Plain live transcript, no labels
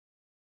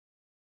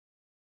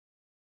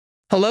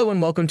Hello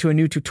and welcome to a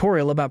new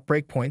tutorial about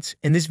breakpoints.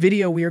 In this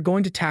video, we are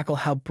going to tackle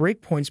how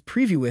breakpoints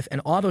preview with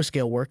and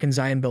autoscale work in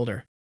Zion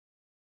Builder.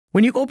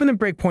 When you open the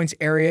breakpoints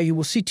area, you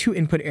will see two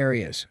input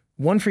areas,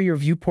 one for your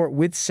viewport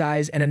width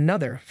size and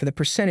another for the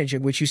percentage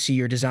at which you see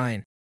your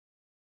design.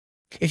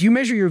 If you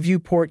measure your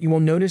viewport, you will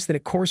notice that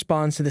it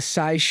corresponds to the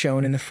size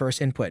shown in the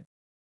first input.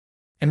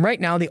 And right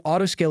now, the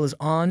autoscale is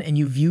on and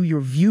you view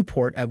your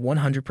viewport at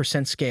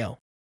 100%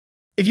 scale.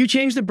 If you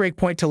change the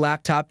breakpoint to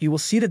laptop, you will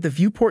see that the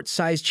viewport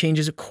size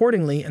changes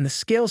accordingly and the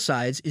scale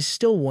size is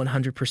still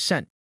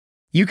 100%.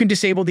 You can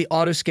disable the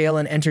autoscale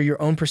and enter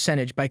your own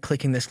percentage by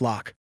clicking this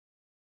lock.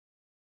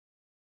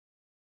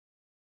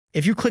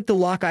 If you click the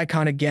lock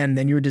icon again,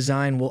 then your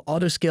design will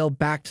autoscale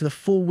back to the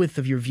full width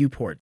of your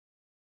viewport.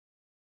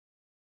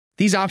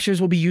 These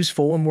options will be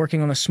useful when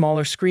working on a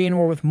smaller screen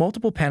or with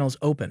multiple panels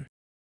open.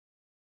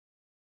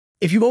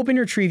 If you open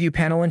your tree view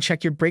panel and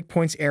check your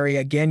breakpoints area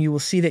again, you will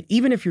see that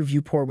even if your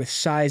viewport with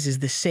size is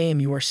the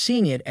same, you are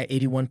seeing it at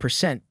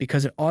 81%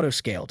 because it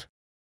autoscaled.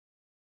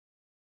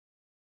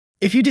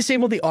 If you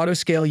disable the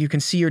autoscale, you can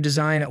see your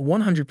design at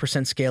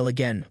 100% scale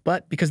again,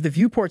 but because the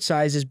viewport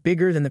size is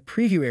bigger than the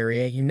preview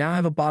area, you now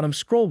have a bottom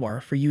scroll bar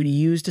for you to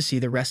use to see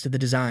the rest of the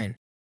design.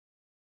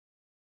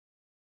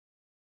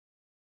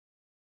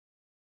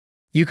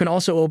 You can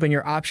also open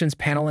your options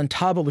panel and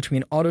toggle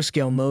between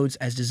autoscale modes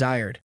as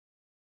desired.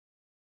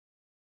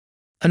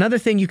 Another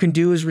thing you can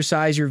do is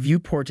resize your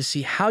viewport to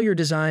see how your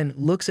design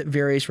looks at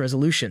various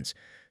resolutions.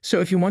 So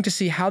if you want to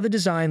see how the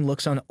design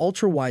looks on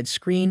ultra-wide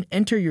screen,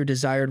 enter your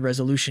desired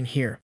resolution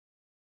here.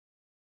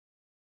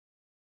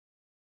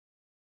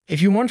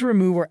 If you want to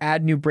remove or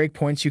add new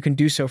breakpoints, you can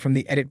do so from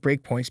the Edit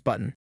Breakpoints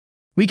button.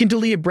 We can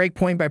delete a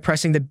breakpoint by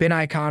pressing the bin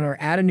icon or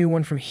add a new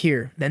one from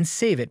here, then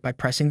save it by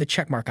pressing the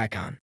checkmark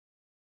icon.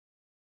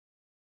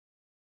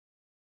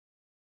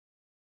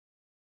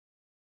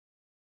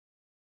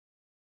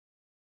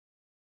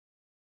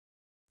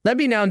 Let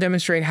me now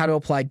demonstrate how to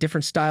apply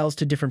different styles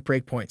to different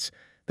breakpoints.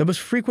 The most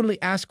frequently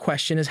asked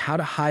question is how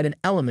to hide an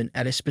element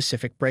at a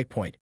specific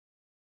breakpoint.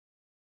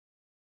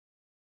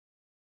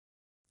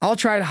 I'll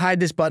try to hide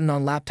this button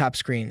on laptop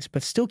screens,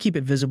 but still keep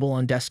it visible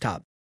on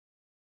desktop.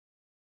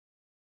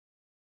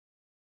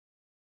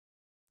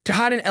 To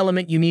hide an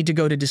element, you need to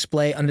go to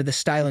Display under the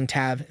Styling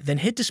tab, then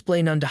hit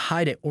Display None to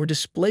hide it or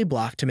Display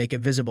Block to make it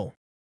visible.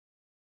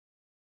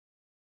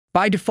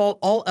 By default,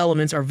 all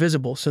elements are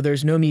visible, so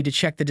there's no need to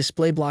check the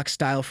display block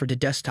style for the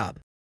desktop.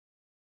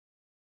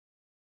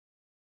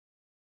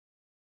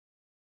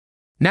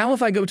 Now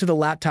if I go to the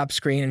laptop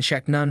screen and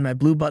check None, my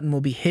blue button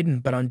will be hidden,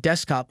 but on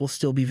desktop will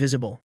still be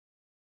visible.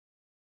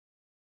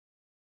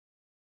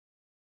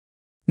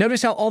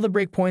 Notice how all the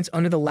breakpoints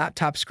under the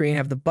laptop screen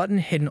have the button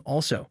hidden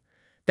also.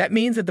 That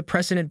means that the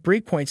precedent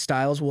breakpoint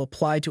styles will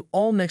apply to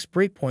all next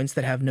breakpoints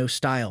that have no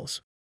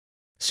styles.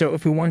 So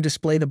if we want to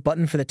display the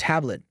button for the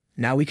tablet,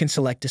 now we can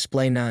select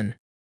Display None.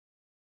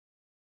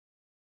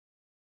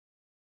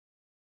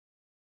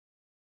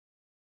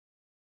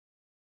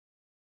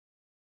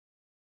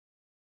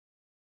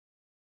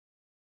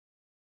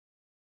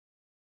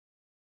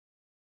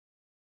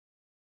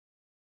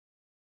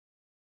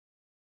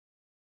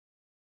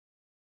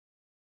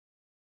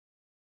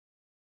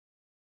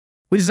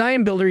 With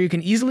Zion Builder, you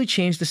can easily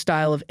change the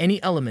style of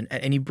any element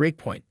at any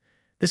breakpoint.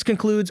 This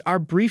concludes our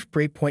brief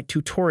breakpoint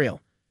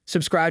tutorial.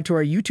 Subscribe to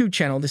our YouTube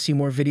channel to see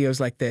more videos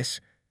like this.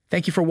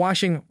 Thank you for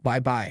watching.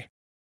 Bye-bye.